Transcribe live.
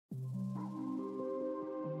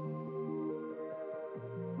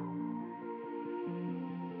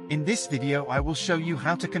In this video I will show you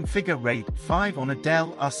how to configure RAID 5 on a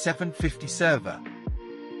Dell R750 server.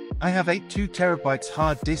 I have 8 2TB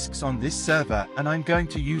hard disks on this server and I'm going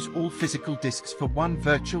to use all physical disks for one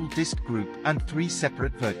virtual disk group and 3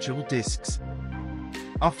 separate virtual disks.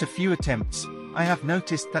 After few attempts, I have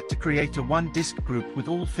noticed that to create a one disk group with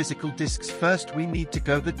all physical disks, first we need to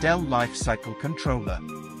go the Dell Lifecycle controller.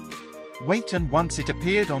 Wait, and once it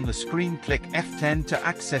appeared on the screen, click F10 to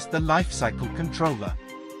access the Lifecycle controller.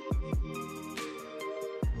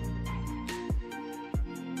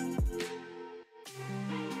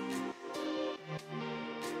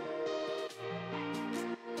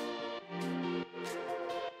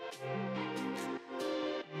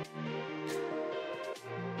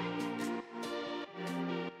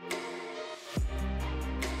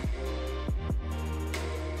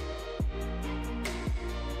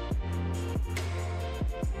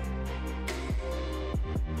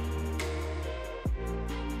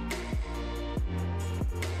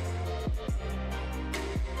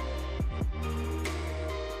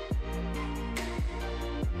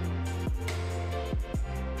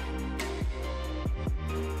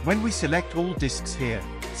 When we select all disks here,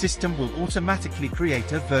 system will automatically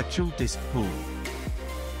create a virtual disk pool.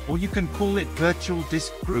 Or you can call it virtual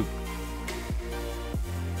disk group.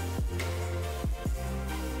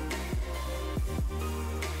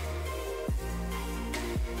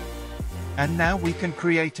 And now we can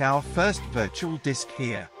create our first virtual disk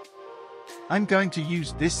here. I'm going to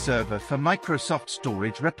use this server for Microsoft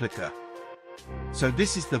Storage Replica. So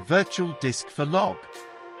this is the virtual disk for log.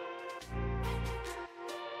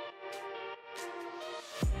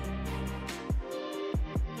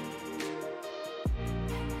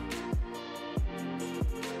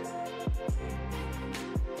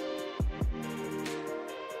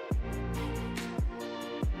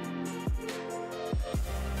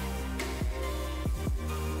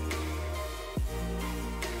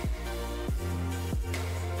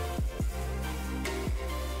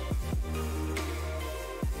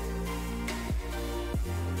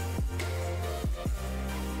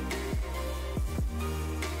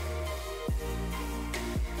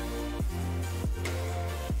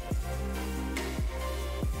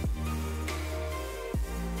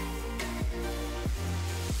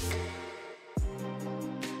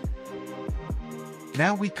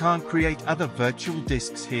 Now we can't create other virtual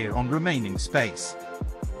disks here on remaining space.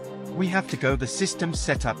 We have to go the system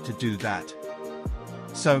setup to do that.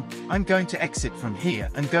 So, I'm going to exit from here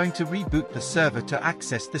and going to reboot the server to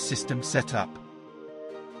access the system setup.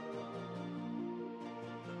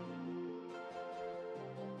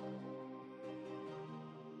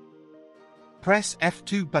 Press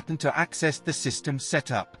F2 button to access the system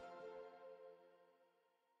setup.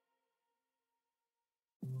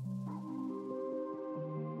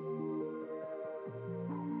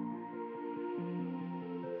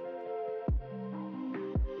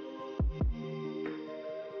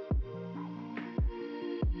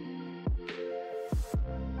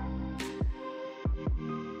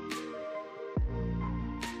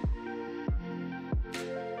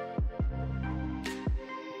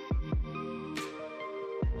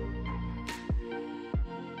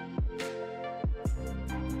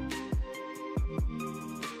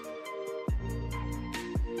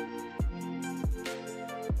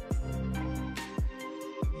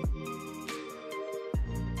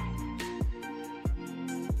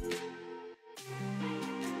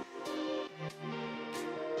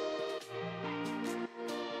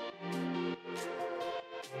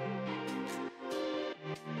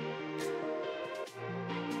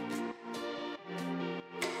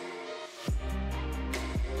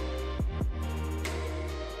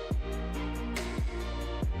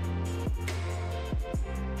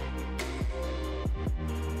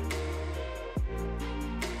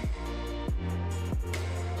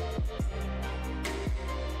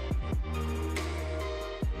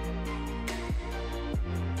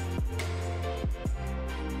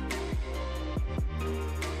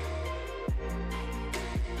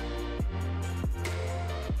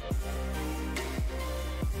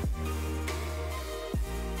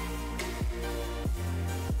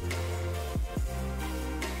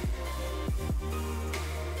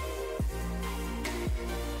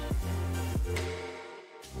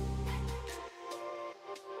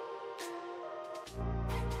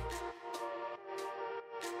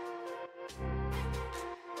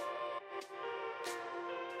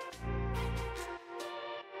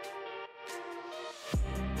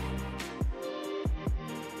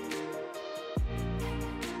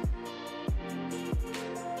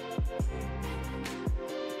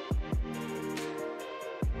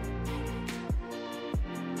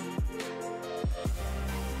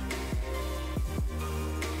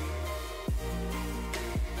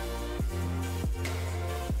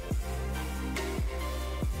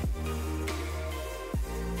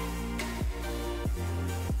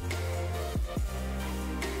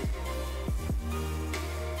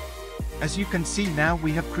 As you can see now,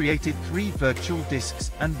 we have created 3 virtual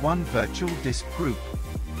disks and 1 virtual disk group.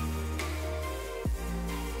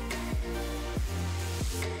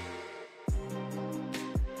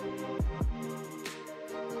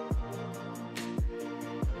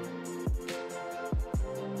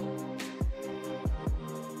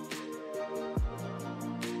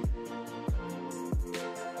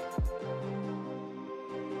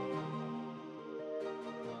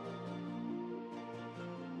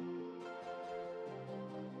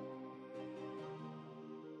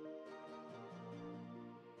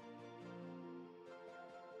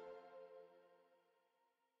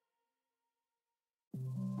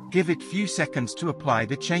 Give it few seconds to apply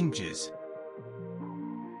the changes.